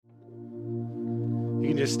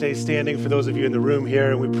just stay standing for those of you in the room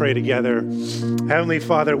here, and we pray together. Heavenly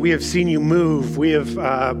Father, we have seen you move. We have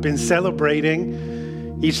been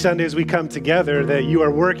celebrating each Sunday as we come together that you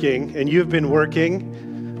are working, and you have been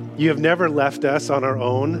working. You have never left us on our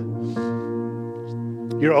own.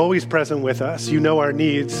 You're always present with us. You know our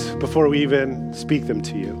needs before we even speak them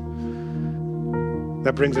to you.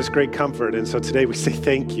 That brings us great comfort, and so today we say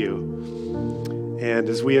thank you. And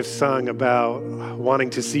as we have sung about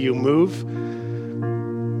wanting to see you move,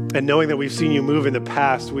 and knowing that we've seen you move in the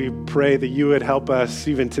past, we pray that you would help us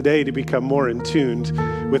even today to become more in tune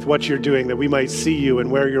with what you're doing, that we might see you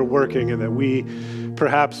and where you're working, and that we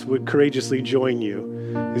perhaps would courageously join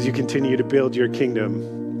you as you continue to build your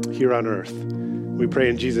kingdom here on earth. We pray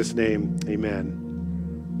in Jesus' name,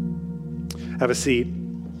 amen. Have a seat.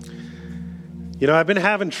 You know, I've been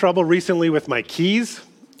having trouble recently with my keys.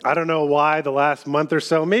 I don't know why the last month or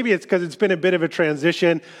so. Maybe it's because it's been a bit of a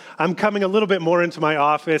transition. I'm coming a little bit more into my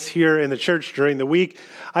office here in the church during the week.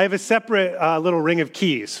 I have a separate little ring of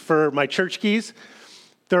keys for my church keys.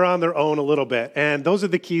 They're on their own a little bit. And those are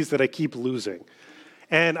the keys that I keep losing.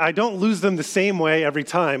 And I don't lose them the same way every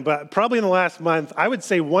time, but probably in the last month, I would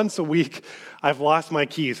say once a week, I've lost my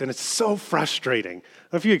keys. And it's so frustrating. I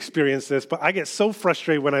don't know if you experience this, but I get so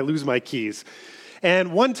frustrated when I lose my keys.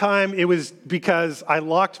 And one time it was because I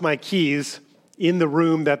locked my keys in the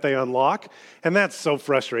room that they unlock. And that's so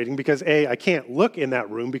frustrating because A, I can't look in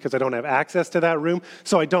that room because I don't have access to that room.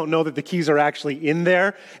 So I don't know that the keys are actually in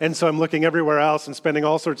there. And so I'm looking everywhere else and spending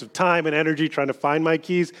all sorts of time and energy trying to find my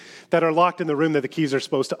keys that are locked in the room that the keys are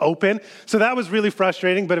supposed to open. So that was really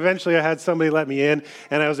frustrating, but eventually I had somebody let me in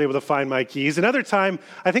and I was able to find my keys. Another time,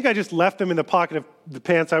 I think I just left them in the pocket of the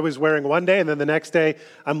pants I was wearing one day, and then the next day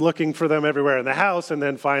I'm looking for them everywhere in the house, and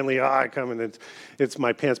then finally I come and it's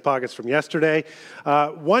my pants pockets from yesterday.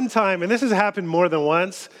 One time, and this has happened more than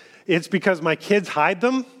once, it's because my kids hide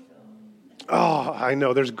them. Oh, I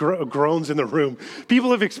know, there's groans in the room.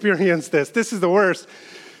 People have experienced this. This is the worst.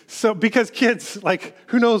 So, because kids, like,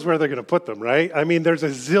 who knows where they're going to put them, right? I mean, there's a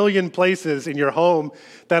zillion places in your home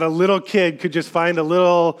that a little kid could just find a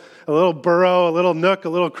little burrow, a little nook, a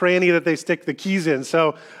little cranny that they stick the keys in.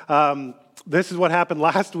 So, this is what happened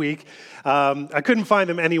last week. I couldn't find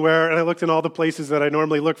them anywhere, and I looked in all the places that I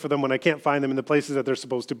normally look for them when I can't find them in the places that they're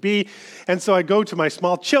supposed to be. And so I go to my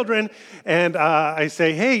small children, and I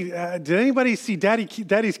say, hey, did anybody see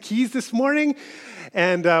Daddy's keys this morning?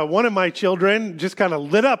 And one of my children just kind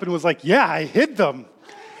of lit up and was like, yeah, I hid them.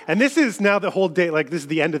 And this is now the whole day, like this is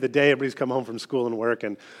the end of the day. Everybody's come home from school and work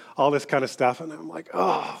and all this kind of stuff. And I'm like,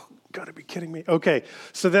 oh, gotta be kidding me. Okay,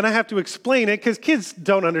 so then I have to explain it because kids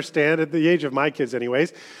don't understand, at the age of my kids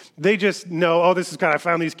anyways. They just know, oh, this is kind of, I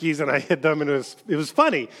found these keys and I hid them, and it was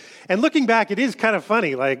funny. And looking back, it is kind of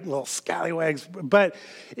funny, like little scallywags, but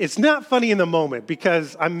it's not funny in the moment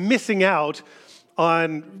because I'm missing out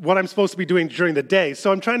on what I'm supposed to be doing during the day.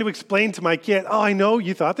 So I'm trying to explain to my kid, oh, I know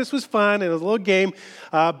you thought this was fun and it was a little game,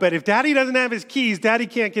 but if Daddy doesn't have his keys, Daddy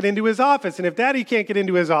can't get into his office. And if Daddy can't get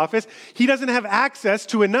into his office, he doesn't have access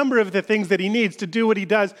to a number of the things that he needs to do what he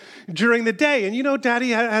does during the day. And you know, Daddy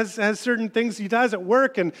has certain things he does at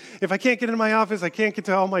work, and if I can't get into my office, I can't get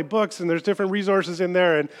to all my books, and there's different resources in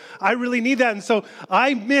there, and I really need that. And so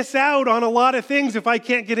I miss out on a lot of things if I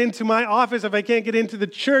can't get into my office, if I can't get into the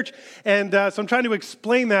church. And so I'm trying to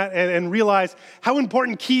explain that and realize how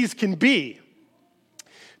important keys can be.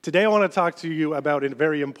 Today I want to talk to you about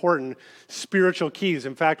very important spiritual keys.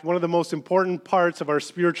 In fact, one of the most important parts of our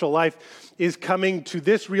spiritual life is coming to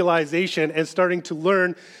this realization and starting to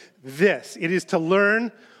learn this. It is to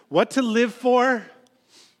learn what to live for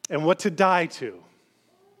and what to die to.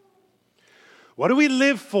 What do we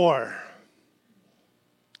live for?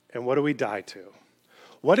 And what do we die to?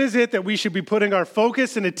 What is it that we should be putting our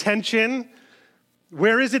focus and attention?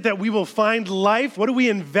 Where is it that we will find life? What do we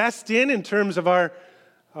invest in terms of our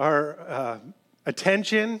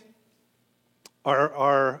attention,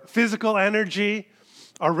 our physical energy,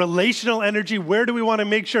 our relational energy? Where do we want to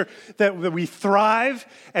make sure that we thrive?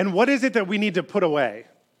 And what is it that we need to put away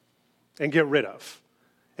and get rid of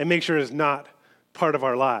and make sure is not part of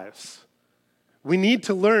our lives? We need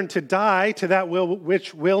to learn to die to that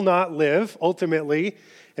which will not live, ultimately,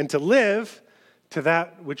 and to live to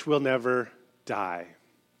that which will never die.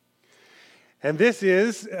 And this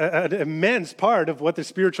is an immense part of what the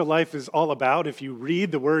spiritual life is all about. If you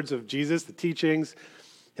read the words of Jesus, the teachings,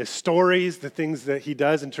 his stories, the things that he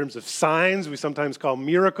does in terms of signs, we sometimes call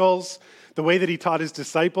miracles, the way that he taught his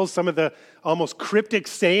disciples, some of the almost cryptic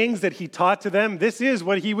sayings that he taught to them, this is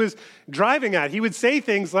what he was driving at. He would say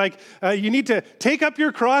things like, you need to take up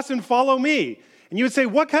your cross and follow me. And you would say,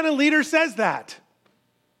 what kind of leader says that?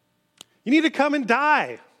 You need to come and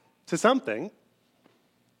die to something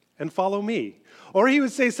and follow me. Or he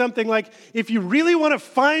would say something like, if you really want to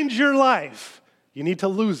find your life, you need to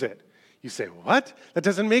lose it. You say, what? That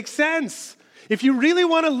doesn't make sense. If you really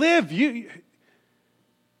want to live, you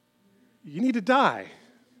need to die.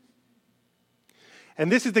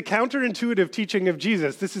 And this is the counterintuitive teaching of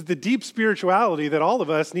Jesus. This is the deep spirituality that all of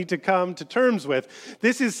us need to come to terms with.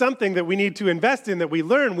 This is something that we need to invest in, that we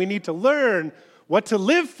learn. We need to learn what to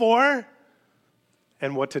live for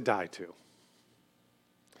and what to die to.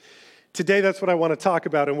 Today, that's what I want to talk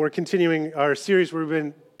about, and we're continuing our series where we've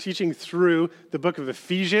been teaching through the book of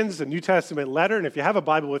Ephesians, a New Testament letter. And if you have a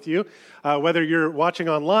Bible with you, whether you're watching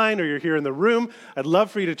online or you're here in the room, I'd love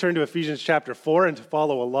for you to turn to Ephesians chapter 4 and to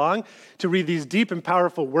follow along, to read these deep and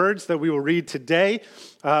powerful words that we will read today,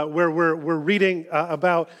 where we're reading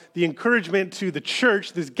about the encouragement to the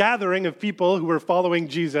church, this gathering of people who were following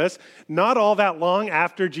Jesus, not all that long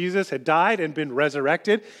after Jesus had died and been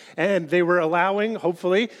resurrected, and they were allowing,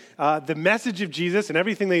 hopefully, the message of Jesus and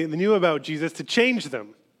everything they knew about Jesus to change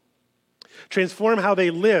them, transform how they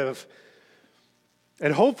live,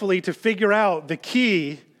 and hopefully to figure out the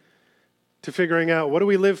key to figuring out what do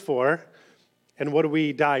we live for and what do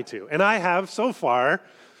we die to. And I have, so far,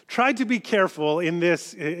 tried to be careful in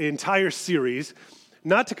this entire series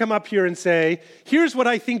not to come up here and say, here's what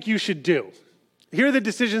I think you should do. Here are the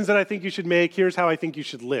decisions that I think you should make. Here's how I think you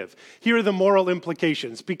should live. Here are the moral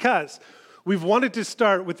implications. Because we've wanted to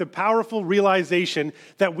start with the powerful realization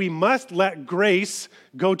that we must let grace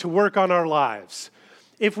go to work on our lives.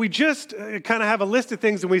 If we just kind of have a list of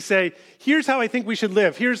things and we say, here's how I think we should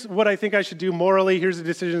live, here's what I think I should do morally, here's the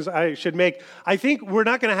decisions I should make, I think we're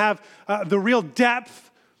not going to have the real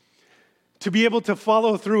depth to be able to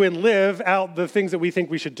follow through and live out the things that we think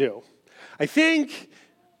we should do. I think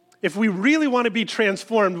if we really want to be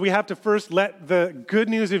transformed, we have to first let the good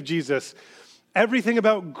news of Jesus, everything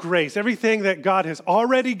about grace, everything that God has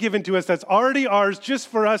already given to us, that's already ours just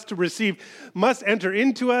for us to receive, must enter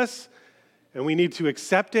into us, and we need to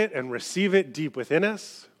accept it and receive it deep within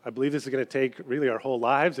us. I believe this is going to take really our whole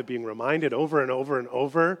lives of being reminded over and over and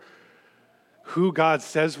over who God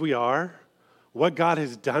says we are, what God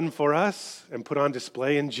has done for us and put on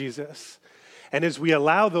display in Jesus. And as we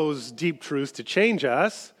allow those deep truths to change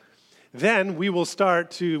us, then we will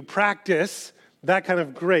start to practice that kind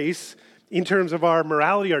of grace in terms of our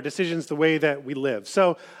morality, our decisions, the way that we live.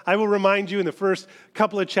 So I will remind you in the first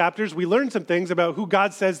couple of chapters, we learned some things about who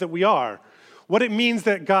God says that we are, what it means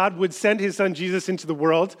that God would send his son Jesus into the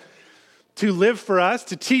world to live for us,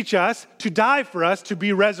 to teach us, to die for us, to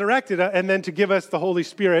be resurrected, and then to give us the Holy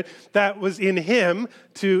Spirit that was in him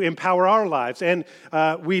to empower our lives. And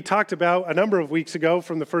we talked about a number of weeks ago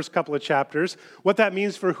from the first couple of chapters what that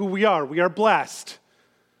means for who we are. We are blessed.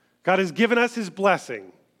 God has given us his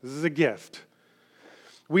blessing. This is a gift.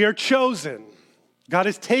 We are chosen. God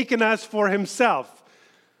has taken us for himself.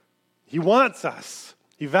 He wants us.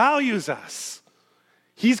 He values us.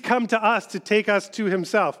 He's come to us to take us to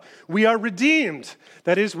himself. We are redeemed.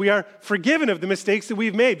 That is, we are forgiven of the mistakes that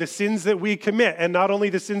we've made, the sins that we commit. And not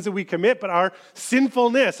only the sins that we commit, but our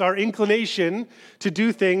sinfulness, our inclination to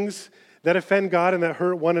do things that offend God and that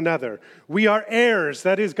hurt one another. We are heirs.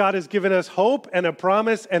 That is, God has given us hope and a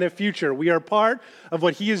promise and a future. We are part of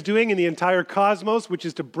what he is doing in the entire cosmos, which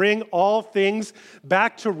is to bring all things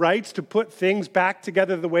back to rights, to put things back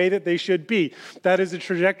together the way that they should be. That is the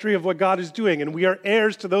trajectory of what God is doing, and we are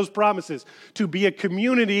heirs to those promises, to be a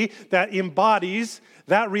community that embodies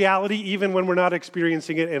that reality even when we're not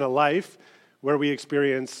experiencing it in a life where we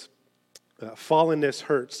experience fallenness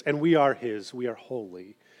hurts, and we are his. We are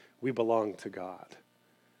holy. We belong to God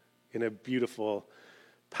in a beautiful,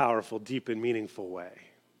 powerful, deep, and meaningful way.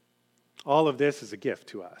 All of this is a gift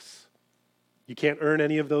to us. You can't earn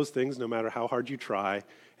any of those things no matter how hard you try.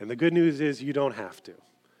 And the good news is you don't have to.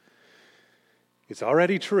 It's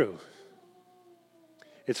already true.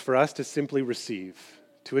 It's for us to simply receive,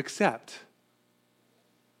 to accept.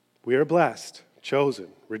 We are blessed, chosen,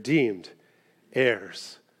 redeemed,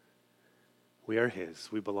 heirs. We are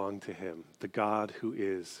his. We belong to him, the God who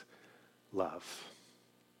is love.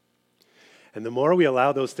 And the more we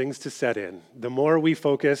allow those things to set in, the more we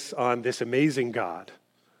focus on this amazing God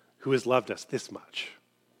who has loved us this much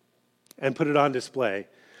and put it on display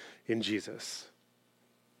in Jesus,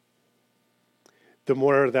 the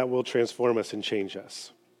more that will transform us and change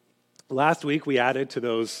us. Last week, we added to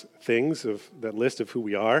those things of that list of who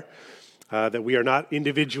we are, that we are not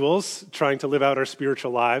individuals trying to live out our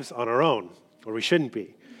spiritual lives on our own, or we shouldn't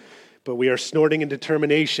be. But we are snorting in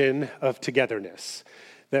determination of togetherness,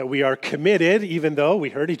 that we are committed, even though we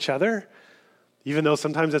hurt each other, even though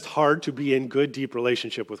sometimes it's hard to be in good, deep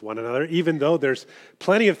relationship with one another, even though there's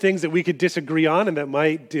plenty of things that we could disagree on and that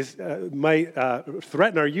might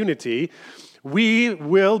threaten our unity, we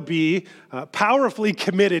will be powerfully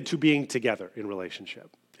committed to being together in relationship,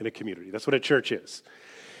 in a community. That's what a church is.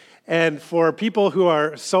 And for people who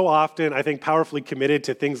are so often, I think, powerfully committed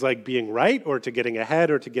to things like being right or to getting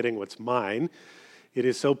ahead or to getting what's mine, it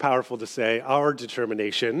is so powerful to say our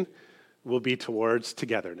determination will be towards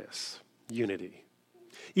togetherness, unity,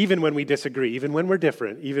 even when we disagree, even when we're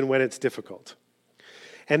different, even when it's difficult.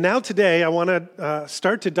 And now today, I want to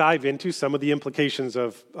start to dive into some of the implications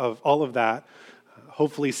of all of that,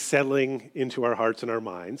 hopefully settling into our hearts and our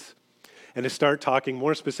minds, and to start talking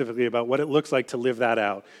more specifically about what it looks like to live that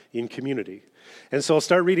out in community. And so I'll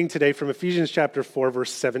start reading today from Ephesians chapter 4,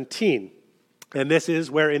 verse 17. And this is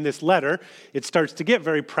where in this letter, it starts to get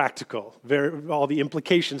very practical. All the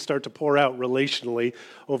implications start to pour out relationally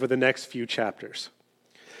over the next few chapters.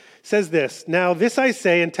 It says this, "Now this I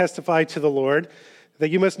say and testify to the Lord, that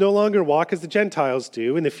you must no longer walk as the Gentiles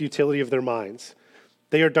do in the futility of their minds.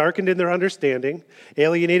 They are darkened in their understanding,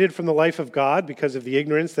 alienated from the life of God because of the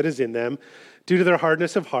ignorance that is in them, due to their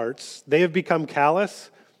hardness of hearts. They have become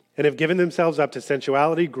callous and have given themselves up to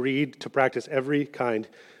sensuality, greed, to practice every kind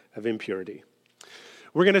of impurity."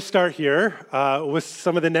 We're going to start here with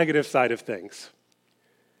some of the negative side of things.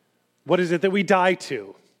 What is it that we die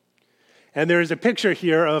to? And there is a picture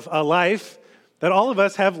here of a life that all of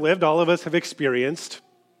us have lived, all of us have experienced,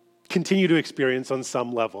 continue to experience on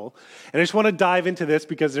some level. And I just want to dive into this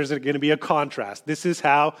because there's going to be a contrast. This is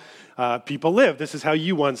how people live. This is how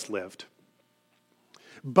you once lived.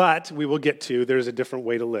 But we will get to, there's a different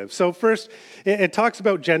way to live. So first, it talks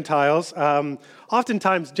about Gentiles.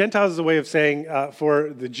 Oftentimes, Gentiles is a way of saying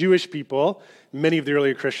for the Jewish people, many of the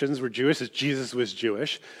earlier Christians were Jewish, as Jesus was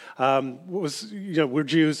Jewish. We're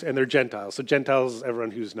Jews and they're Gentiles. So Gentiles is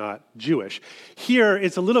everyone who's not Jewish. Here,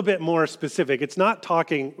 it's a little bit more specific. It's not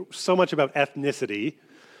talking so much about ethnicity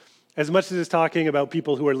as much as it's talking about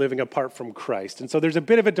people who are living apart from Christ. And so there's a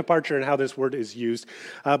bit of a departure in how this word is used.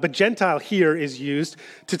 But Gentile here is used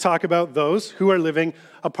to talk about those who are living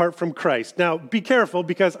apart from Christ. Now, be careful,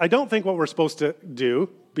 because I don't think what we're supposed to do,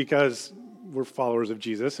 because we're followers of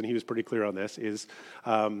Jesus, and he was pretty clear on this, is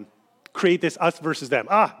create this us versus them.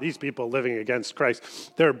 These people living against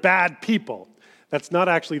Christ, they're bad people. That's not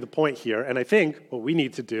actually the point here. And I think what we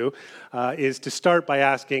need to do is to start by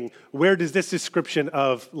asking, where does this description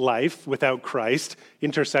of life without Christ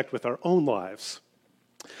intersect with our own lives?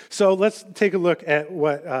 So let's take a look at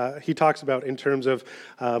what he talks about in terms of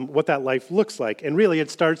what that life looks like. And really,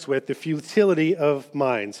 it starts with the futility of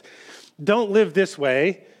minds. Don't live this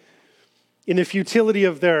way in the futility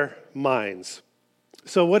of their minds.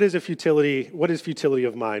 So what is futility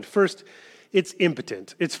of mind? First, it's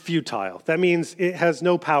impotent. It's futile. That means it has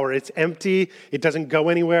no power. It's empty. It doesn't go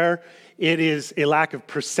anywhere. It is a lack of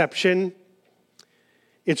perception.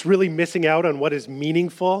 It's really missing out on what is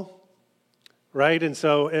meaningful, right? And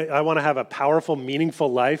so I want to have a powerful,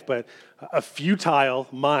 meaningful life, but a futile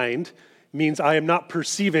mind means I am not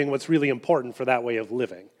perceiving what's really important for that way of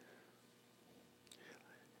living.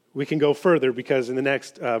 We can go further because in the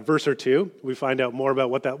next verse or two, we find out more about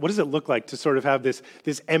what does it look like to sort of have this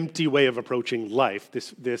empty way of approaching life,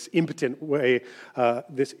 this impotent way,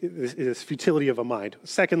 this futility of a mind.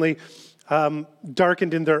 Secondly,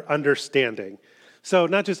 darkened in their understanding. So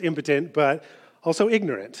not just impotent, but also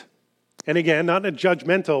ignorant. And again, not in a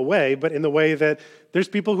judgmental way, but in the way that there's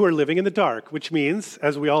people who are living in the dark, which means,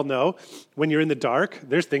 as we all know, when you're in the dark,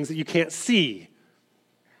 there's things that you can't see.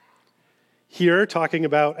 Here, talking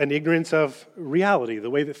about an ignorance of reality, the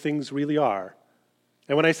way that things really are.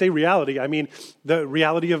 And when I say reality, I mean the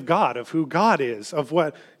reality of God, of who God is, of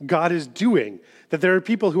what God is doing. That there are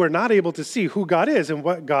people who are not able to see who God is and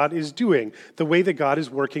what God is doing, the way that God is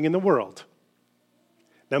working in the world.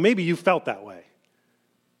 Now, maybe you felt that way.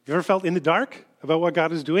 You ever felt in the dark about what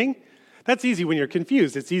God is doing? That's easy when you're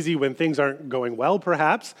confused. It's easy when things aren't going well,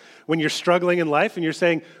 perhaps, when you're struggling in life and you're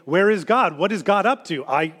saying, where is God? What is God up to?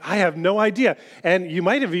 I have no idea. And you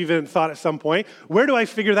might have even thought at some point, where do I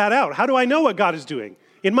figure that out? How do I know what God is doing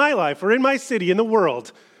in my life or in my city, in the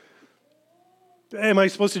world? Am I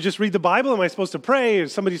supposed to just read the Bible? Am I supposed to pray?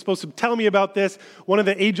 Is somebody supposed to tell me about this? One of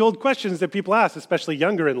the age-old questions that people ask, especially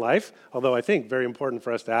younger in life, although I think very important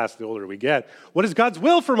for us to ask the older we get, what is God's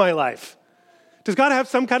will for my life? Does God have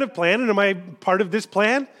some kind of plan, and am I part of this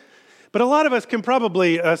plan? But a lot of us can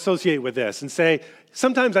probably associate with this and say,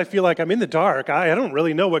 Sometimes I feel like I'm in the dark. I don't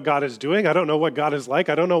really know what God is doing. I don't know what God is like.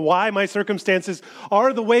 I don't know why my circumstances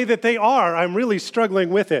are the way that they are. I'm really struggling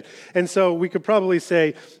with it. And so we could probably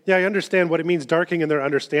say, yeah, I understand what it means darkening in their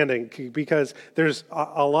understanding, because there's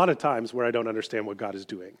a lot of times where I don't understand what God is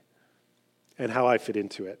doing and how I fit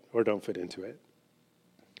into it or don't fit into it.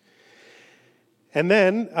 And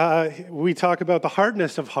then we talk about the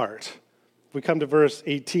hardness of heart. We come to verse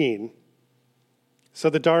 18. So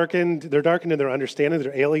they're darkened in their understanding.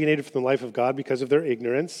 They're alienated from the life of God because of their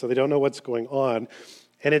ignorance, so they don't know what's going on.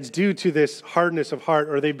 And it's due to this hardness of heart,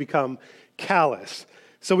 or they become callous.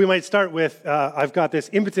 So we might start with, I've got this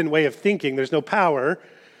impotent way of thinking. There's no power.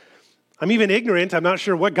 I'm even ignorant. I'm not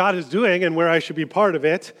sure what God is doing and where I should be part of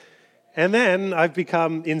it. And then I've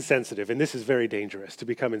become insensitive. And this is very dangerous, to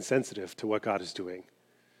become insensitive to what God is doing.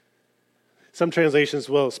 Some translations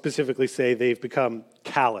will specifically say they've become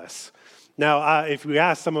callous. Now, if we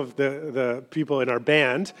ask some of the people in our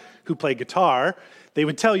band who play guitar, they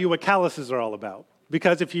would tell you what calluses are all about.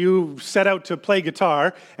 Because if you set out to play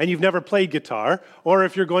guitar and you've never played guitar, or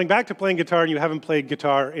if you're going back to playing guitar and you haven't played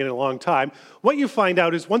guitar in a long time, what you find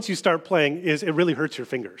out is once you start playing is it really hurts your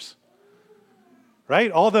fingers. Right?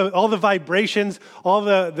 All the vibrations, all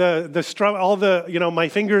the strum, all the, my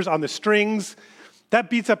fingers on the strings, that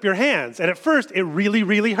beats up your hands. And at first, it really,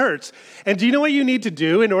 really hurts. And do you know what you need to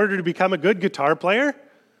do in order to become a good guitar player?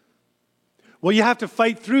 Well, you have to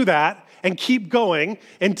fight through that and keep going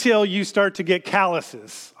until you start to get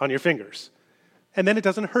calluses on your fingers. And then it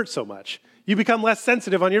doesn't hurt so much. You become less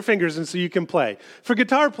sensitive on your fingers, and so you can play. For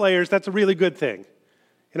guitar players, that's a really good thing.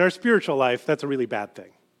 In our spiritual life, that's a really bad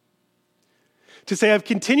thing. To say I've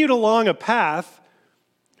continued along a path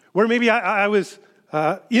where maybe I was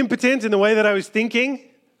impotent in the way that I was thinking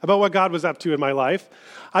about what God was up to in my life.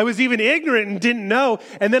 I was even ignorant and didn't know.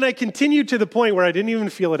 And then I continued to the point where I didn't even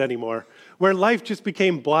feel it anymore, where life just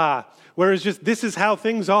became blah, where it's just, this is how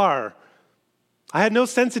things are. I had no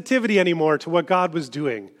sensitivity anymore to what God was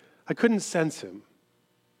doing. I couldn't sense him,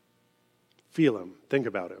 feel him, think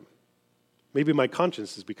about him. Maybe my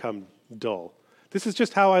conscience has become dull. This is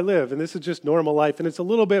just how I live, and this is just normal life, and it's a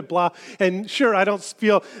little bit blah. And sure, I don't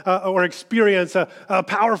feel or experience a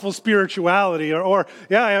powerful spirituality, or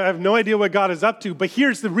I have no idea what God is up to. But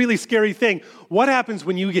here's the really scary thing. What happens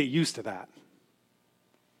when you get used to that?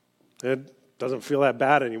 It doesn't feel that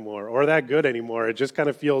bad anymore, or that good anymore. It just kind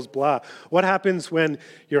of feels blah. What happens when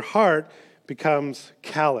your heart becomes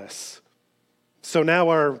callous? So now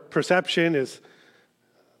our perception is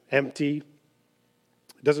empty.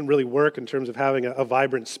 It doesn't really work in terms of having a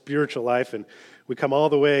vibrant spiritual life, and we come all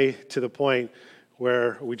the way to the point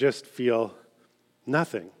where we just feel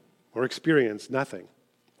nothing or experience nothing.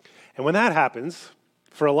 And when that happens,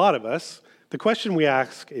 for a lot of us, the question we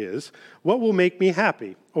ask is, what will make me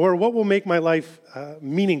happy? Or what will make my life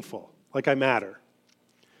meaningful, like I matter?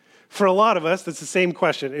 For a lot of us, that's the same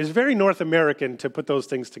question. It's very North American to put those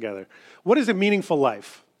things together. What is a meaningful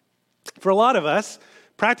life? For a lot of us,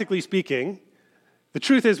 practically speaking, the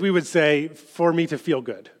truth is, we would say, for me to feel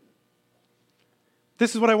good.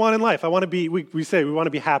 This is what I want in life. I want to be, we say, we want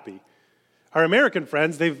to be happy. Our American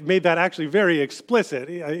friends, they've made that actually very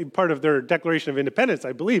explicit. Part of their Declaration of Independence,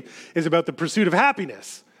 I believe, is about the pursuit of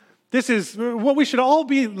happiness. This is what we should all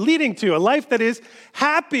be leading to, a life that is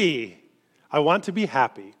happy. I want to be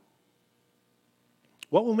happy.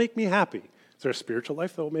 What will make me happy? Is there a spiritual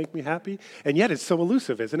life that will make me happy? And yet it's so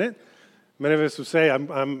elusive, isn't it? Many of us would say,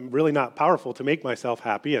 I'm really not powerful to make myself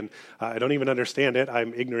happy, and I don't even understand it.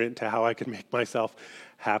 I'm ignorant to how I can make myself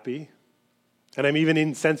happy. And I'm even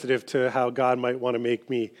insensitive to how God might want to make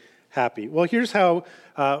me happy. Well, here's how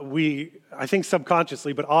we, I think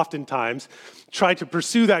subconsciously, but oftentimes, try to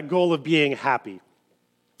pursue that goal of being happy.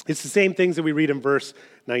 It's the same things that we read in verse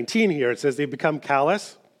 19 here. It says they've become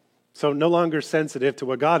callous, so no longer sensitive to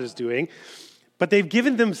what God is doing. But they've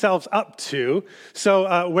given themselves up to,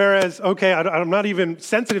 so whereas, okay, I'm not even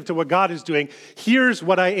sensitive to what God is doing, here's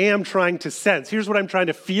what I am trying to sense. Here's what I'm trying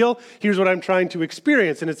to feel. Here's what I'm trying to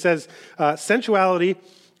experience. And it says sensuality,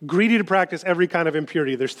 greedy to practice every kind of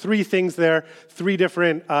impurity. There's three things there, three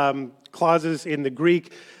different clauses in the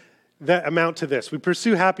Greek that amount to this. We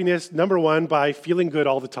pursue happiness, number one, by feeling good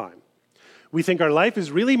all the time. We think our life is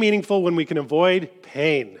really meaningful when we can avoid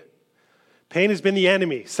pain. Pain has been the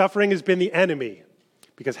enemy. Suffering has been the enemy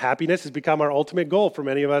because happiness has become our ultimate goal for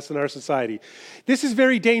many of us in our society. This is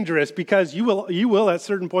very dangerous because you will at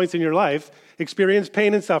certain points in your life experience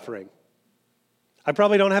pain and suffering. I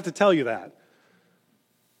probably don't have to tell you that.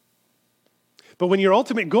 But when your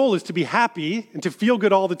ultimate goal is to be happy and to feel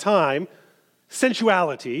good all the time,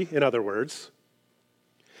 sensuality, in other words,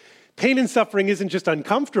 pain and suffering isn't just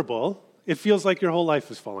uncomfortable. it feels like your whole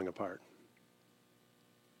life is falling apart.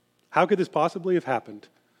 How could this possibly have happened?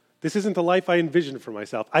 This isn't the life I envisioned for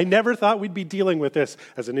myself. I never thought we'd be dealing with this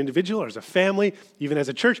as an individual or as a family, even as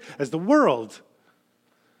a church, as the world.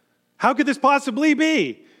 How could this possibly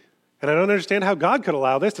be? And I don't understand how God could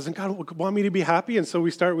allow this. Doesn't God want me to be happy? And so we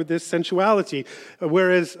start with this sensuality,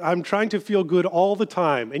 whereas I'm trying to feel good all the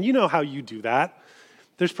time. And you know how you do that.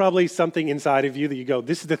 There's probably something inside of you that you go,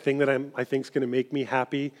 this is the thing that I think is going to make me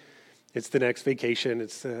happy. It's the next vacation.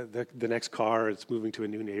 It's the next car. It's moving to a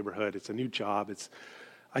new neighborhood. It's a new job. It's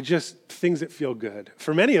things that feel good.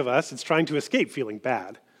 For many of us, it's trying to escape feeling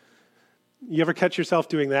bad. You ever catch yourself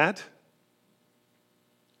doing that?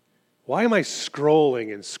 Why am I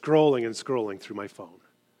scrolling and scrolling and scrolling through my phone?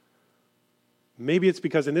 Maybe it's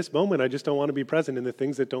because in this moment, I just don't want to be present in the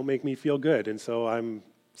things that don't make me feel good. And so I'm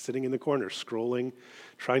sitting in the corner, scrolling,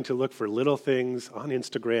 trying to look for little things on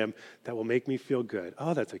Instagram that will make me feel good.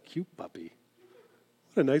 Oh, that's a cute puppy.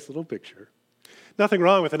 What a nice little picture. Nothing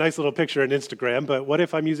wrong with a nice little picture on Instagram, but what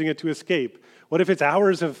if I'm using it to escape? What if it's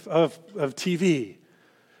hours of TV?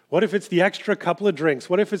 What if it's the extra couple of drinks?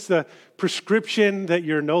 What if it's the prescription that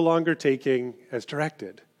you're no longer taking as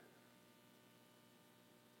directed?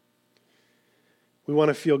 We want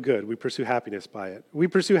to feel good. We pursue happiness by it. We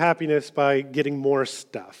pursue happiness by getting more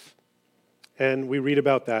stuff. And we read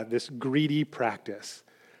about that, this greedy practice.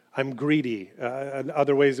 I'm greedy. And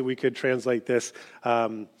other ways that we could translate this,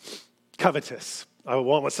 covetous. I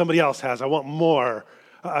want what somebody else has. I want more.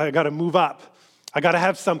 I got to move up. I got to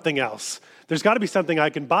have something else. There's got to be something I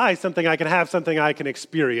can buy, something I can have, something I can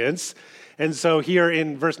experience. And so here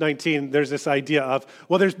in verse 19, there's this idea of,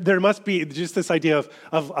 well, there must be just this idea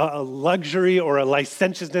of a luxury or a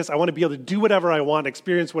licentiousness. I want to be able to do whatever I want,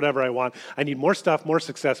 experience whatever I want. I need more stuff, more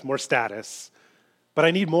success, more status. But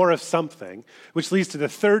I need more of something, which leads to the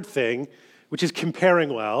third thing, which is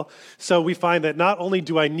comparing well. So we find that not only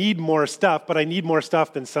do I need more stuff, but I need more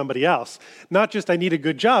stuff than somebody else. Not just I need a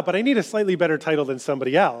good job, but I need a slightly better title than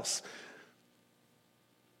somebody else.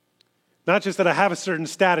 Not just that I have a certain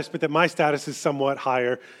status, but that my status is somewhat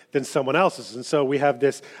higher than someone else's. And so we have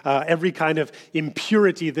this, every kind of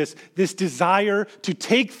impurity, this desire to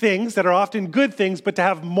take things that are often good things, but to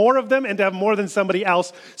have more of them and to have more than somebody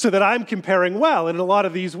else so that I'm comparing well. And in a lot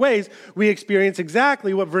of these ways, we experience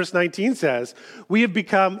exactly what verse 19 says. We have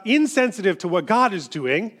become insensitive to what God is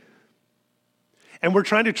doing, and we're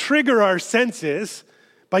trying to trigger our senses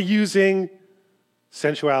by using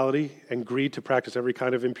sensuality and greed to practice every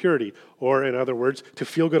kind of impurity, or in other words, to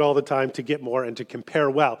feel good all the time, to get more, and to compare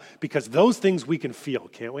well, because those things we can feel,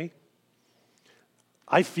 can't we?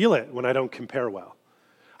 I feel it when I don't compare well.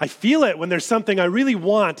 I feel it when there's something I really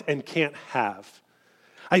want and can't have.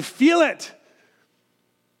 I feel it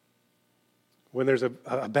when there's a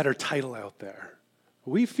better title out there.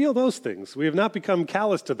 We feel those things. We have not become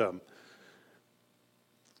callous to them.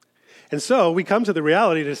 And so we come to the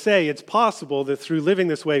reality to say it's possible that through living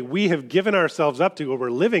this way, we have given ourselves up to, or we're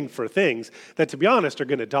living for things that, to be honest, are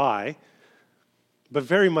going to die, but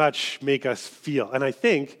very much make us feel. And I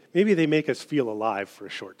think maybe they make us feel alive for a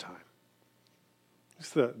short time.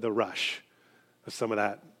 Just the rush of some of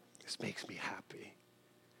that just makes me happy.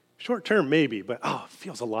 Short term, maybe, but it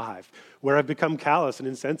feels alive. Where I've become callous and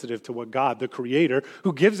insensitive to what God, the Creator,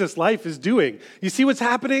 who gives us life, is doing. You see what's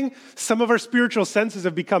happening? Some of our spiritual senses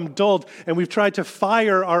have become dulled, and we've tried to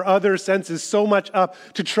fire our other senses so much up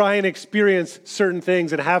to try and experience certain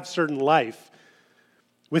things and have certain life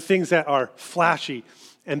with things that are flashy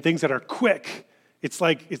and things that are quick. It's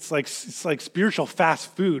like spiritual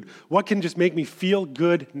fast food. What can just make me feel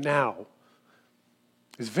good now?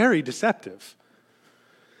 It's very deceptive.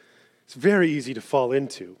 It's very easy to fall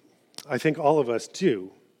into. I think all of us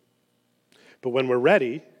do. But when we're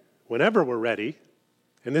ready, whenever we're ready,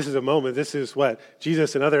 and this is a moment, this is what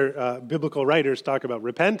Jesus and other biblical writers talk about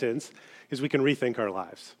repentance, is we can rethink our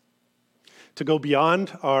lives. To go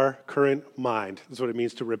beyond our current mind is what it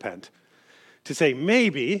means to repent. To say,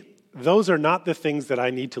 maybe those are not the things that I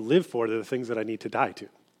need to live for, they're the things that I need to die to.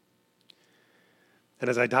 And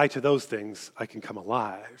as I die to those things, I can come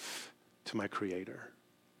alive to my Creator,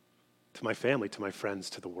 to my family, to my friends,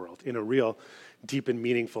 to the world, in a real deep and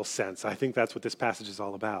meaningful sense. I think that's what this passage is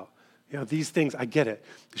all about. These things, I get it.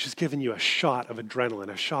 It's just giving you a shot of adrenaline,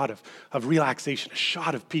 a shot of relaxation, a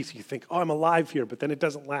shot of peace. You think, I'm alive here, but then it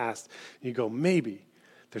doesn't last. And you go, maybe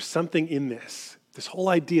there's something in this whole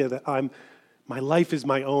idea that my life is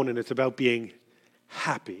my own and it's about being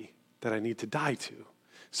happy, that I need to die to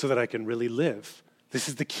so that I can really live. This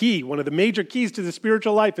is the key. One of the major keys to the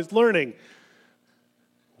spiritual life is learning,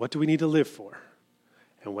 what do we need to live for?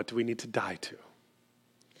 And what do we need to die to?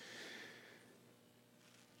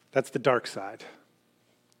 That's the dark side,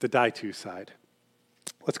 the die to side.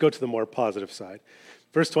 Let's go to the more positive side.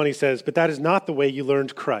 Verse 20 says, but that is not the way you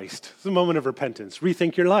learned Christ. It's a moment of repentance.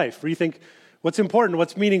 Rethink your life. Rethink what's important,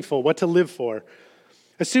 what's meaningful, what to live for.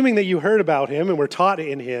 Assuming that you heard about him and were taught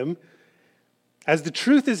in him, as the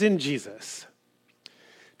truth is in Jesus.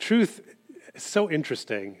 Truth is so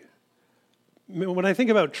interesting. When I think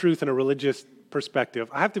about truth in a religious perspective,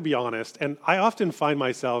 I have to be honest, and I often find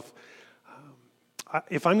myself,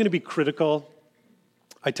 if I'm going to be critical,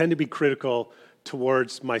 I tend to be critical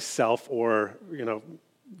towards myself or,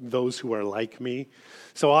 those who are like me.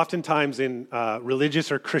 So oftentimes in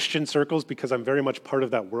religious or Christian circles, because I'm very much part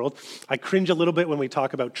of that world, I cringe a little bit when we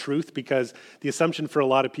talk about truth, because the assumption for a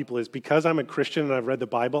lot of people is because I'm a Christian and I've read the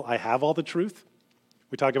Bible, I have all the truth.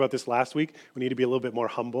 We talked about this last week. We need to be a little bit more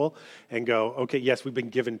humble and go, okay, yes, we've been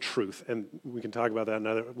given truth. And we can talk about that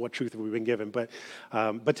another, what truth have we been given. But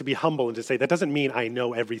to be humble and to say, that doesn't mean I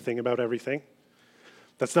know everything about everything.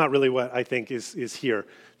 That's not really what I think is here.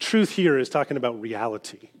 Truth here is talking about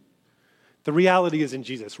reality. The reality is in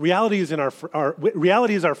Jesus. Reality is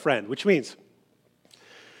reality is our friend, which means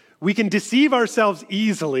we can deceive ourselves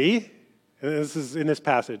easily, and this is in this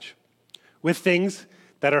passage, with things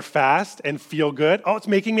that are fast and feel good. Oh, it's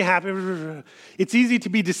making me happy. It's easy to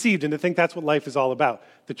be deceived and to think that's what life is all about.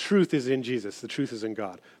 The truth is in Jesus. The truth is in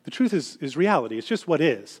God. The truth is reality. It's just what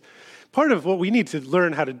is. Part of what we need to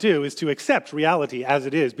learn how to do is to accept reality as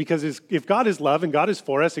it is, because if God is love and God is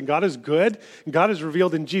for us and God is good and God is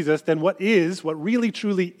revealed in Jesus, then what really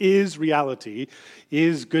truly is reality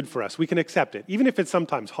is good for us. We can accept it, even if it's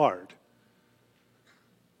sometimes hard,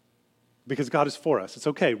 because God is for us. It's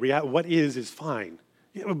okay. What is fine.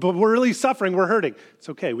 But we're really suffering, we're hurting. It's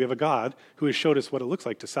okay, we have a God who has showed us what it looks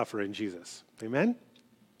like to suffer in Jesus. Amen?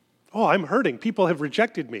 Oh, I'm hurting. People have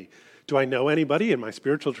rejected me. Do I know anybody in my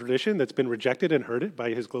spiritual tradition that's been rejected and hurted by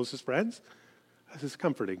his closest friends? This is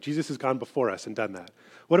comforting. Jesus has gone before us and done that.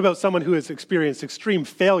 What about someone who has experienced extreme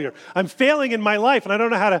failure? I'm failing in my life, and I don't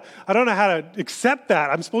know how to accept that.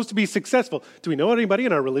 I'm supposed to be successful. Do we know anybody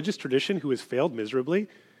in our religious tradition who has failed miserably?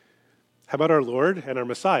 How about our Lord and our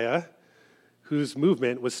Messiah, whose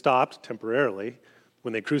movement was stopped temporarily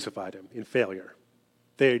when they crucified him in failure?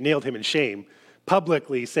 They nailed him in shame,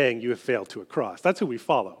 publicly saying, you have failed to a cross. That's who we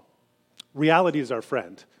follow. Reality is our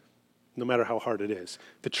friend, no matter how hard it is.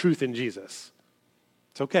 The truth in Jesus.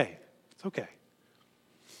 It's okay. It's okay.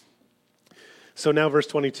 So now verse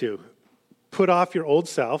 22. Put off your old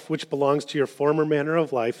self, which belongs to your former manner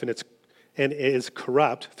of life and is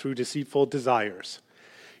corrupt through deceitful desires.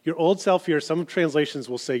 Your old self here, some translations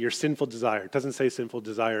will say your sinful desire. It doesn't say sinful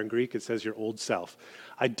desire in Greek, it says your old self.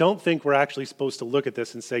 I don't think we're actually supposed to look at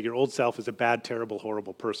this and say your old self is a bad, terrible,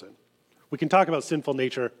 horrible person. We can talk about sinful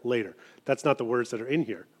nature later. That's not the words that are in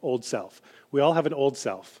here, old self. We all have an old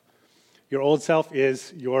self. Your old self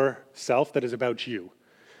is your self that is about you.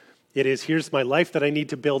 It is, here's my life that I need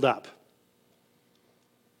to build up.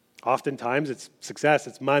 Oftentimes it's success,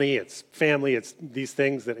 it's money, it's family, it's these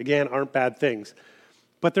things that, again, aren't bad things.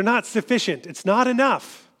 But they're not sufficient. It's not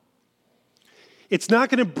enough. It's not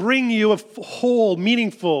going to bring you a whole,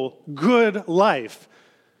 meaningful, good life.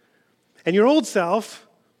 And your old self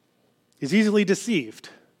is easily deceived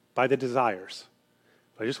by the desires.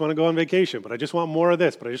 I just want to go on vacation, but I just want more of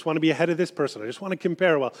this, but I just want to be ahead of this person. I just want to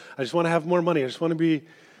compare well. I just want to have more money. I just want to be...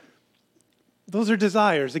 Those are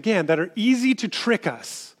desires, again, that are easy to trick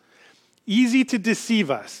us, easy to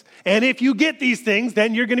deceive us. And if you get these things,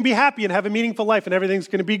 then you're going to be happy and have a meaningful life and everything's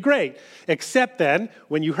going to be great. Except then,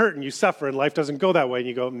 when you hurt and you suffer and life doesn't go that way and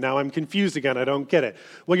you go, now I'm confused again, I don't get it.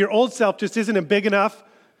 Well, your old self just isn't a big enough,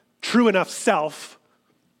 true enough self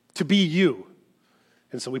to be you.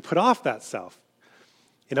 And so we put off that self.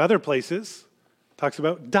 In other places, it talks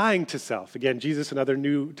about dying to self. Again, Jesus and other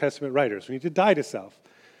New Testament writers, we need to die to self.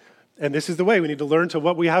 And this is the way we need to learn to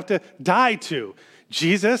what we have to die to.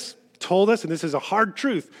 Jesus told us, and this is a hard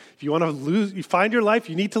truth, if you want to you find your life,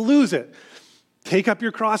 you need to lose it. Take up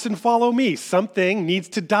your cross and follow me. Something needs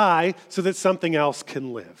to die so that something else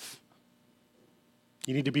can live.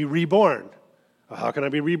 You need to be reborn. Well, how can I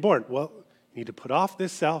be reborn? Well, you need to put off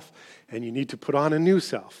this self, and you need to put on a new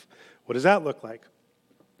self. What does that look like?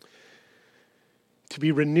 To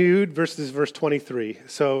be renewed versus verse 23.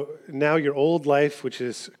 So now your old life, which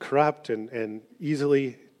is corrupt and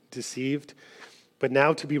easily deceived, but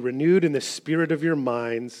now to be renewed in the spirit of your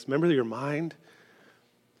minds. Remember your mind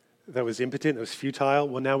that was impotent, that was futile?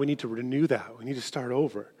 Well, now we need to renew that. We need to start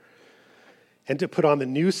over. And to put on the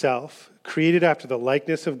new self, created after the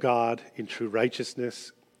likeness of God in true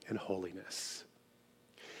righteousness and holiness.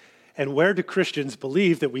 And where do Christians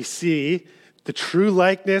believe that we see the true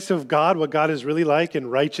likeness of God, what God is really like in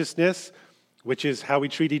righteousness, which is how we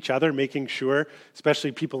treat each other, making sure,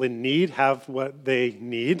 especially people in need, have what they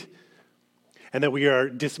need, and that we are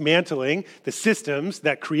dismantling the systems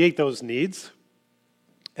that create those needs,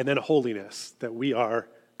 and then holiness, that we are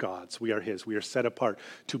God's, we are His, we are set apart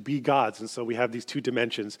to be God's. And so we have these two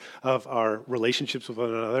dimensions of our relationships with one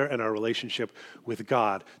another and our relationship with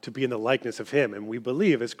God, to be in the likeness of Him. And we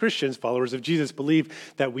believe, as Christians, followers of Jesus,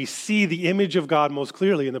 believe that we see the image of God most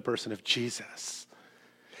clearly in the person of Jesus.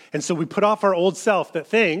 And so we put off our old self that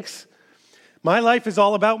thinks, my life is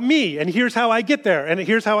all about me, and here's how I get there, and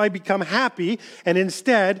here's how I become happy. And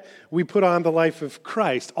instead, we put on the life of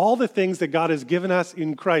Christ. All the things that God has given us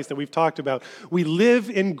in Christ that we've talked about, we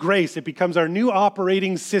live in grace. It becomes our new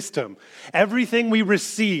operating system. Everything we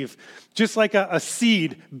receive, just like a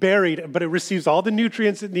seed buried, but it receives all the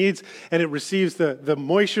nutrients it needs, and it receives the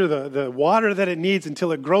moisture, the water that it needs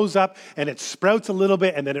until it grows up, and it sprouts a little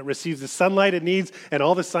bit, and then it receives the sunlight it needs, and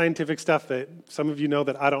all the scientific stuff that some of you know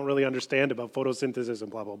that I don't really understand about photosynthesis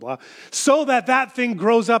and blah, blah, blah, so that thing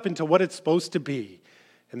grows up into what it's supposed to be.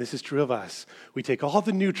 And this is true of us. We take all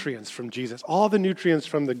the nutrients from Jesus, all the nutrients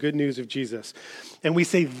from the good news of Jesus, and we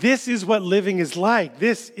say, this is what living is like.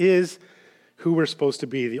 This is who we're supposed to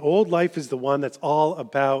be. The old life is the one that's all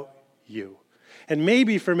about you. And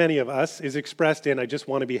maybe for many of us is expressed in, I just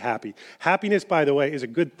want to be happy. Happiness, by the way, is a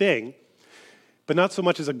good thing, but not so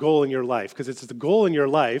much as a goal in your life, because it's the goal in your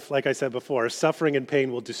life, like I said before, suffering and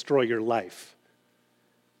pain will destroy your life.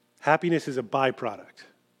 Happiness is a byproduct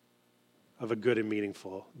of a good and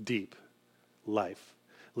meaningful, deep life,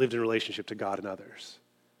 lived in relationship to God and others.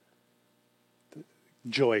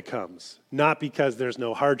 Joy comes, not because there's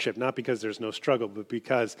no hardship, not because there's no struggle, but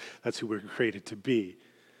because that's who we're created to be.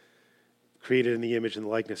 Created in the image and the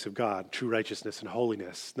likeness of God, true righteousness and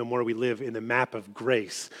holiness. The more we live in the map of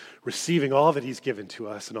grace, receiving all that He's given to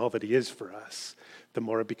us and all that He is for us, the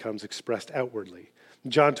more it becomes expressed outwardly. In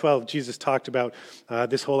John 12, Jesus talked about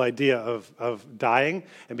this whole idea of dying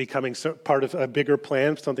and becoming part of a bigger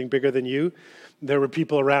plan, something bigger than you. There were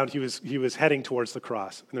people around, he was heading towards the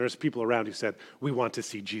cross, and there was people around who said, we want to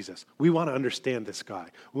see Jesus. We want to understand this guy.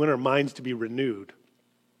 We want our minds to be renewed.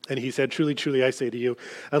 And He said, truly, truly, I say to you,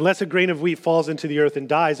 unless a grain of wheat falls into the earth and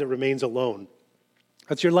dies, it remains alone.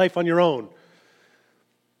 That's your life on your own.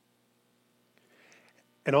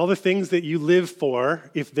 And all the things that you live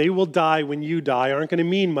for, if they will die when you die, aren't going to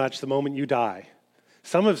mean much the moment you die.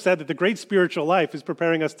 Some have said that the great spiritual life is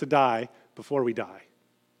preparing us to die before we die.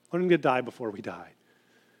 We're going to die before we die.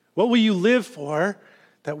 What will you live for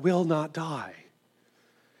that will not die?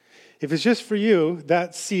 If it's just for you,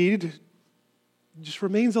 that seed just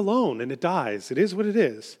remains alone and it dies. It is what it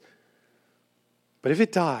is. But if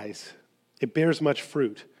it dies, it bears much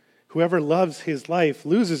fruit. Whoever loves his life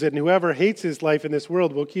loses it, and whoever hates his life in this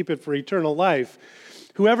world will keep it for eternal life.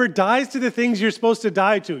 Whoever dies to the things you're supposed to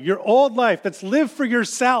die to, your old life that's lived for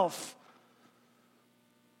yourself,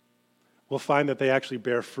 will find that they actually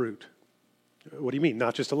bear fruit. What do you mean?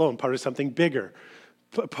 Not just alone, part of something bigger.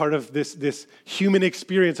 Part of this human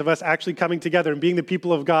experience of us actually coming together and being the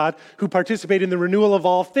people of God who participate in the renewal of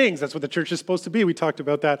all things. That's what the church is supposed to be. We talked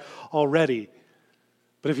about that already.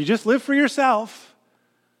 But if you just live for yourself,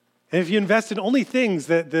 and if you invest in only things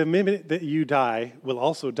that the minute that you die will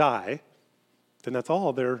also die, then that's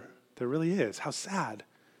all there really is. How sad.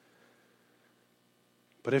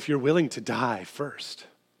 But if you're willing to die first,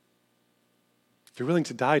 if you're willing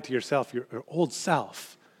to die to yourself, your old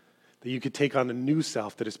self, that you could take on a new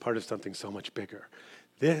self that is part of something so much bigger.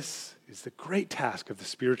 This is the great task of the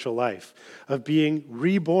spiritual life, of being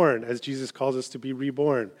reborn, as Jesus calls us to be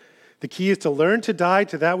reborn. The key is to learn to die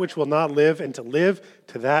to that which will not live and to live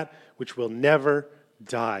to that which will never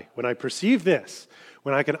die. When I perceive this,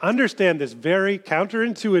 when I can understand this very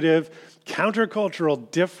counterintuitive, countercultural,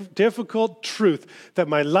 difficult truth that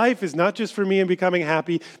my life is not just for me and becoming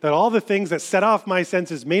happy, that all the things that set off my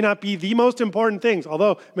senses may not be the most important things,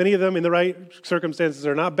 although many of them in the right circumstances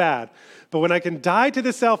are not bad. But when I can die to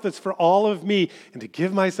the self that's for all of me and to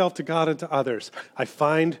give myself to God and to others, I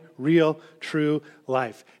find real, true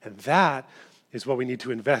life. And that is what we need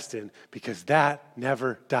to invest in, because that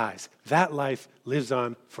never dies. That life lives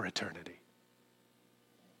on for eternity.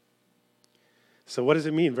 So what does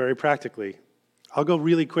it mean very practically? I'll go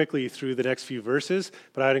really quickly through the next few verses,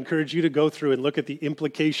 but I'd encourage you to go through and look at the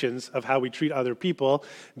implications of how we treat other people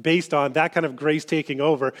based on that kind of grace taking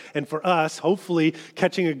over, and for us, hopefully,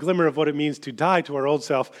 catching a glimmer of what it means to die to our old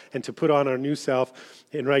self and to put on our new self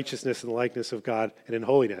in righteousness and the likeness of God and in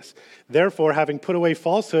holiness. Therefore, having put away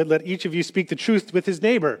falsehood, let each of you speak the truth with his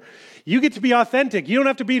neighbor. You get to be authentic. You don't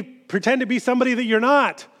have to pretend to be somebody that you're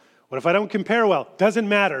not. What if I don't compare well? Doesn't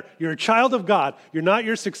matter. You're a child of God. You're not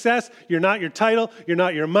your success. You're not your title. You're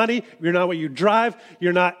not your money. You're not what you drive.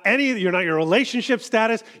 You're not your relationship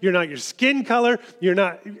status. You're not your skin color. You're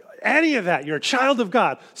not any of that. You're a child of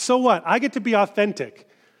God. So what? I get to be authentic.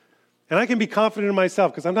 And I can be confident in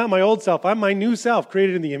myself because I'm not my old self. I'm my new self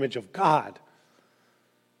created in the image of God.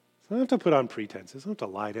 So I don't have to put on pretenses. I don't have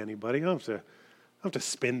to lie to anybody. I don't have to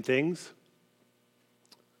spin things.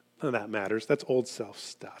 None of that matters. That's old self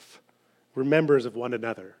stuff. We're members of one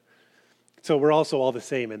another. So we're also all the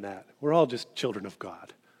same in that. We're all just children of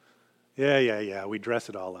God. Yeah. We dress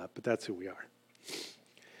it all up, but that's who we are.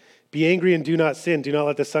 Be angry and do not sin. Do not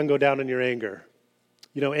let the sun go down in your anger.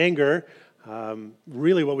 Anger,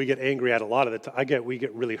 really what we get angry at a lot of the time, we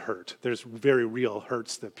get really hurt. There's very real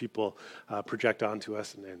hurts that people project onto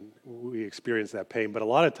us, and we experience that pain. But a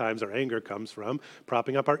lot of times our anger comes from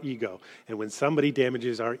propping up our ego. And when somebody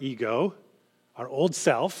damages our ego, our old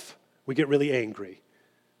self, we get really angry.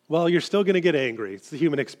 Well, you're still going to get angry. It's the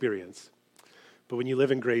human experience. But when you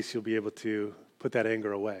live in grace, you'll be able to put that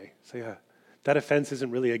anger away. Say, yeah, that offense isn't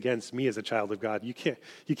really against me as a child of God. You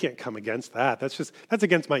can't come against that. That's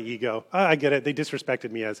against my ego. I get it. They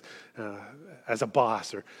disrespected me as a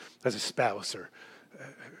boss or as a spouse or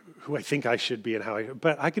who I think I should be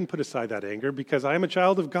but I can put aside that anger because I am a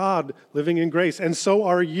child of God living in grace, and so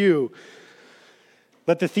are you.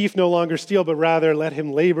 Let the thief no longer steal, but rather let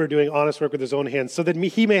him labor doing honest work with his own hands, so that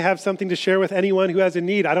he may have something to share with anyone who has a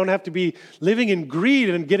need. I don't have to be living in greed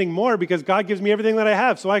and getting more because God gives me everything that I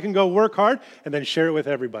have, so I can go work hard and then share it with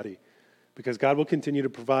everybody because God will continue to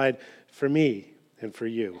provide for me and for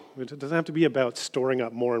you. It doesn't have to be about storing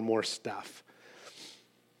up more and more stuff.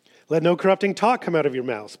 Let no corrupting talk come out of your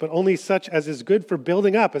mouths, but only such as is good for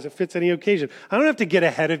building up as it fits any occasion. I don't have to get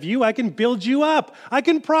ahead of you. I can build you up. I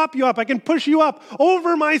can prop you up. I can push you up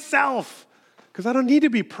over myself because I don't need to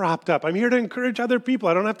be propped up. I'm here to encourage other people.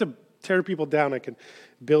 I don't have to tear people down. I can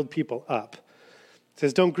build people up. It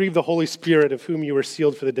says, don't grieve the Holy Spirit of whom you were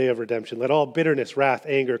sealed for the day of redemption. Let all bitterness, wrath,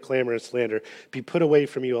 anger, clamor, and slander be put away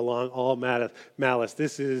from you along all malice.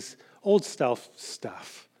 This is old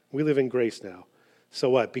stuff. We live in grace now. So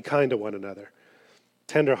what? Be kind to one another,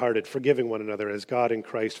 tenderhearted, forgiving one another as God in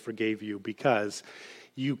Christ forgave you, because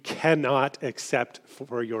you cannot accept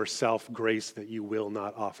for yourself grace that you will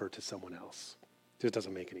not offer to someone else. It just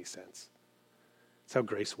doesn't make any sense. That's how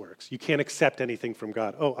grace works. You can't accept anything from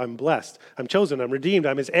God. Oh, I'm blessed. I'm chosen. I'm redeemed.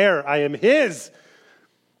 I'm his heir. I am his.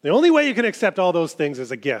 The only way you can accept all those things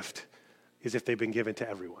as a gift is if they've been given to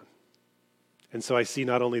everyone. And so I see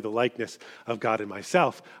not only the likeness of God in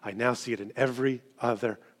myself, I now see it in every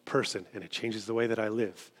other person, and it changes the way that I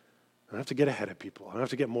live. I don't have to get ahead of people. I don't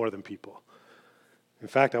have to get more than people. In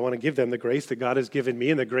fact, I want to give them the grace that God has given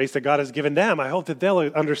me and the grace that God has given them. I hope that they'll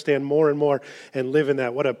understand more and more and live in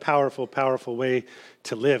that. What a powerful, powerful way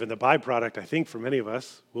to live. And the byproduct, I think, for many of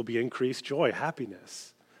us will be increased joy,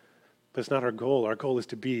 happiness. But it's not our goal. Our goal is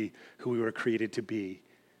to be who we were created to be.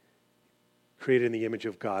 Created in the image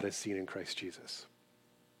of God as seen in Christ Jesus.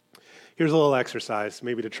 Here's a little exercise,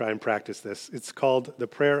 maybe to try and practice this. It's called the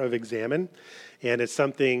prayer of examine, and it's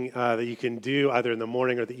something that you can do either in the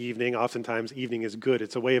morning or the evening. Oftentimes, evening is good.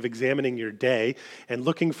 It's a way of examining your day and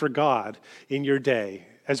looking for God in your day.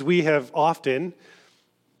 As we have often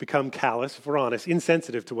become callous, if we're honest,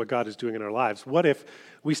 insensitive to what God is doing in our lives. What if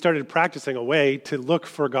we started practicing a way to look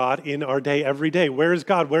for God in our day every day? Where is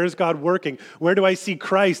God? Where is God working? Where do I see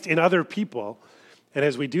Christ in other people? And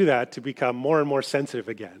as we do that, to become more and more sensitive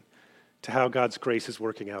again to how God's grace is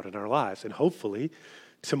working out in our lives. And hopefully,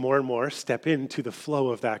 to more and more step into the flow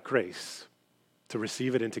of that grace, to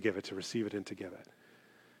receive it and to give it, to receive it and to give it.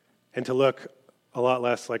 And to look a lot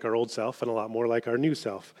less like our old self and a lot more like our new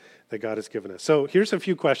self that God has given us. So here's a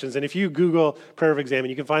few questions. And if you Google prayer of examine,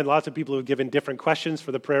 you can find lots of people who have given different questions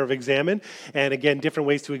for the prayer of examine. And again, different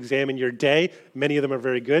ways to examine your day. Many of them are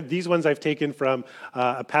very good. These ones I've taken from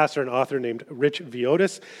a pastor and author named Rich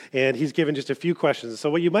Viotis, and he's given just a few questions. So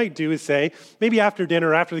what you might do is say, maybe after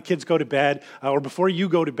dinner, after the kids go to bed, or before you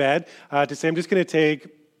go to bed, to say, I'm just going to take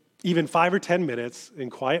even 5 or 10 minutes in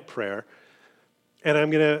quiet prayer, and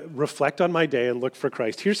I'm going to reflect on my day and look for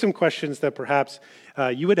Christ. Here's some questions that perhaps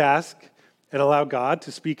you would ask and allow God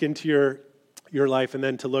to speak into your life and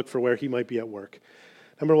then to look for where he might be at work.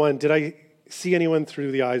 Number 1, did I see anyone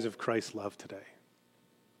through the eyes of Christ's love today?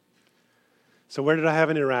 So where did I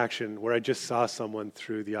have an interaction where I just saw someone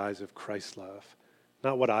through the eyes of Christ's love?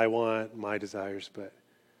 Not what I want, my desires, but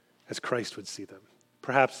as Christ would see them.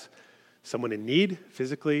 Perhaps someone in need,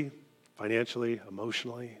 physically, financially,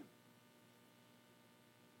 emotionally.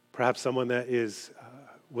 Perhaps someone that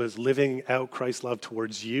was living out Christ's love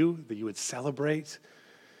towards you, that you would celebrate.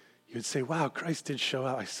 you would say, wow, Christ did show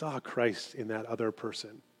up. I saw Christ in that other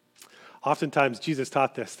person. Oftentimes, Jesus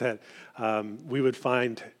taught this, that we would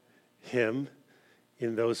find him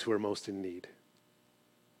in those who are most in need.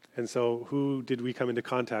 And so who did we come into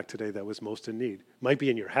contact today that was most in need? Might be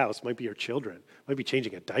in your house, might be your children, might be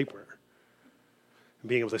changing a diaper, and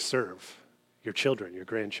being able to serve your children, your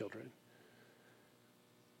grandchildren.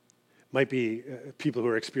 Might be people who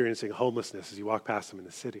are experiencing homelessness as you walk past them in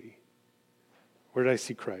the city. Where did I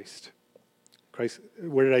see Christ?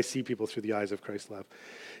 Where did I see people through the eyes of Christ's love?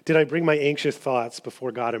 Did I bring my anxious thoughts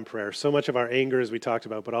before God in prayer? So much of our anger, as we talked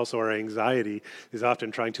about, but also our anxiety is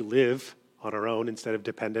often trying to live on our own instead of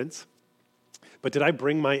dependence. But did I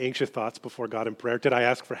bring my anxious thoughts before God in prayer? Did I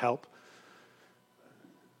ask for help?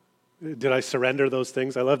 Did I surrender those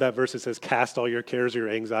things? I love that verse that says, cast all your cares or your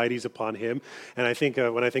anxieties upon him. And I think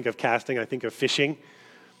when I think of casting, I think of fishing.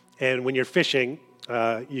 And when you're fishing,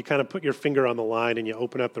 you kind of put your finger on the line and you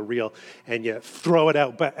open up the reel and you throw it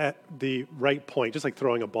out, but at the right point, just like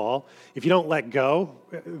throwing a ball. If you don't let go,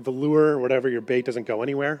 the lure or whatever, your bait doesn't go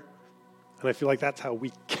anywhere. And I feel like that's how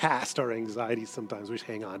we cast our anxieties sometimes. We just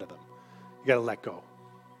hang on to them. You got to let go.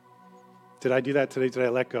 Did I do that today? Did I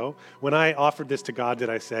let go? When I offered this to God, did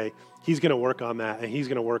I say, he's going to work on that and he's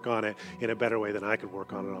going to work on it in a better way than I could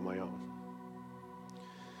work on it on my own?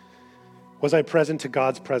 Was I present to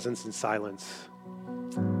God's presence in silence?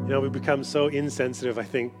 You know, we become so insensitive, I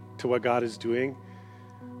think, to what God is doing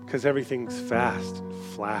because everything's fast and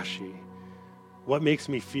flashy. What makes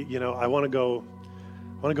me feel, I want to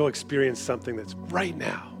go experience something that's right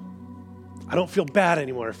now. I don't feel bad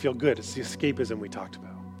anymore. I feel good. It's the escapism we talked about.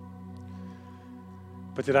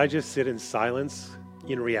 But did I just sit in silence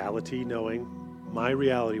in reality, knowing my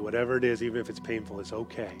reality, whatever it is, even if it's painful, is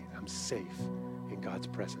okay. I'm safe in God's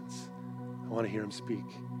presence. I want to hear him speak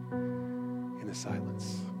in the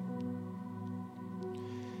silence.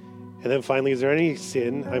 And then finally, is there any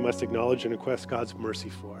sin I must acknowledge and request God's mercy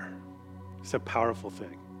for? It's a powerful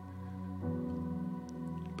thing.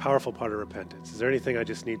 Powerful part of repentance. Is there anything I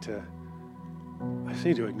just need to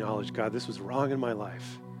acknowledge, God, this was wrong in my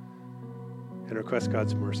life, and request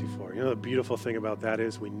God's mercy for? You know, the beautiful thing about that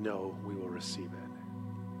is we know we will receive it.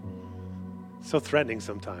 It's so threatening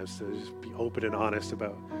sometimes to just be open and honest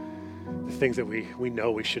about the things that we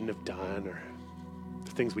know we shouldn't have done, or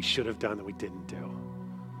the things we should have done that we didn't do.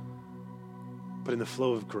 But in the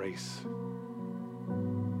flow of grace,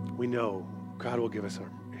 we know God will give us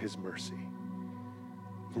his mercy.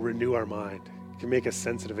 Renew our mind, can make us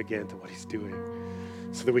sensitive again to what he's doing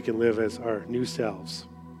so that we can live as our new selves.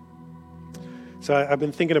 So I've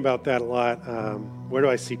been thinking about that a lot. Where do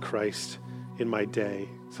I see Christ in my day?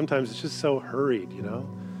 Sometimes it's just so hurried,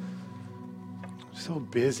 so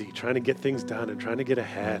busy trying to get things done and trying to get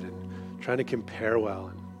ahead and trying to compare well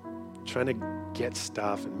and trying to get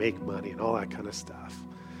stuff and make money and all that kind of stuff.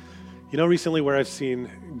 Recently where I've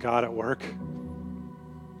seen God at work,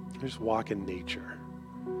 I just walk in nature.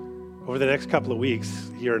 Over the next couple of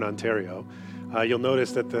weeks here in Ontario, you'll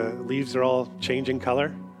notice that the leaves are all changing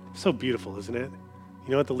color. So beautiful, isn't it?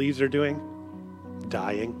 You know what the leaves are doing?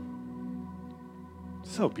 Dying.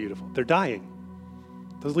 So beautiful. They're dying.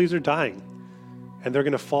 Those leaves are dying, and they're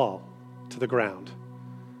going to fall to the ground.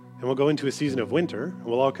 And we'll go into a season of winter, and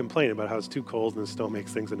we'll all complain about how it's too cold and the snow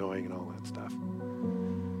makes things annoying and all that stuff.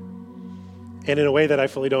 And in a way that I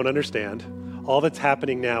fully don't understand, all that's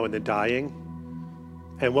happening now in the dying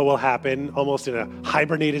and what will happen almost in a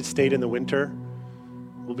hibernated state in the winter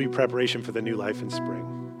will be preparation for the new life in spring.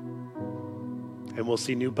 And we'll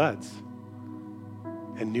see new buds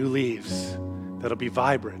and new leaves that'll be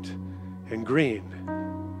vibrant and green.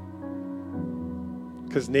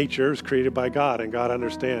 Because nature is created by God, and God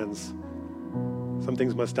understands some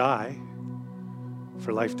things must die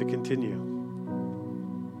for life to continue.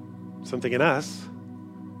 Something in us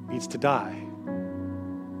needs to die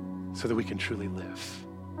so that we can truly live,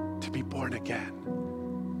 to be born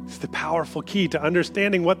again. It's the powerful key to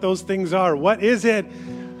understanding what those things are. What is it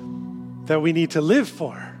that we need to live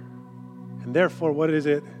for? And therefore, what is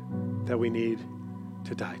it that we need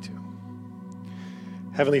to die to?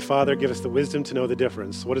 Heavenly Father, give us the wisdom to know the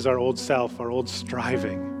difference. What is our old self, our old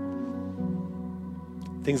striving?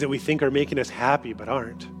 Things that we think are making us happy but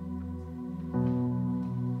aren't.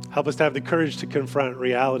 Help us to have the courage to confront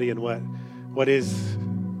reality and what is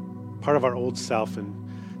part of our old self and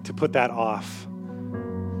to put that off.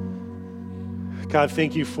 God,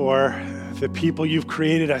 thank you for the people you've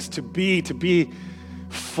created us to be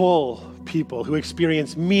full people who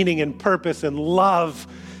experience meaning and purpose and love,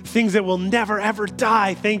 things that will never, ever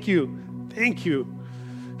die. Thank you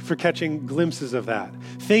for catching glimpses of that.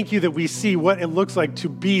 Thank you that we see what it looks like to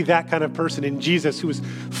be that kind of person in Jesus who is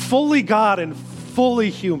fully God and fully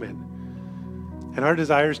human. And our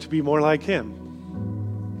desire is to be more like him.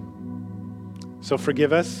 So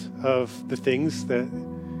forgive us of the things that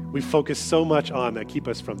we focus so much on that keep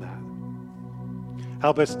us from that.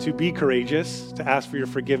 Help us to be courageous, to ask for your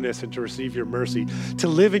forgiveness and to receive your mercy, to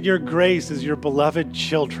live in your grace as your beloved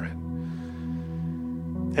children,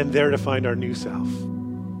 and there to find our new self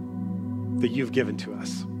that you've given to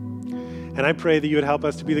us. And I pray that you would help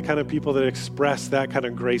us to be the kind of people that express that kind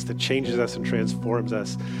of grace that changes us and transforms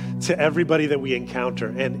us to everybody that we encounter.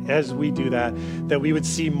 And as we do that, that we would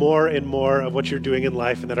see more and more of what you're doing in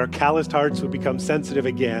life, and that our calloused hearts would become sensitive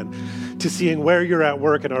again to seeing where you're at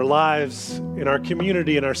work in our lives, in our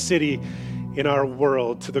community, in our city, in our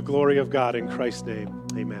world, to the glory of God. In Christ's name,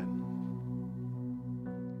 amen.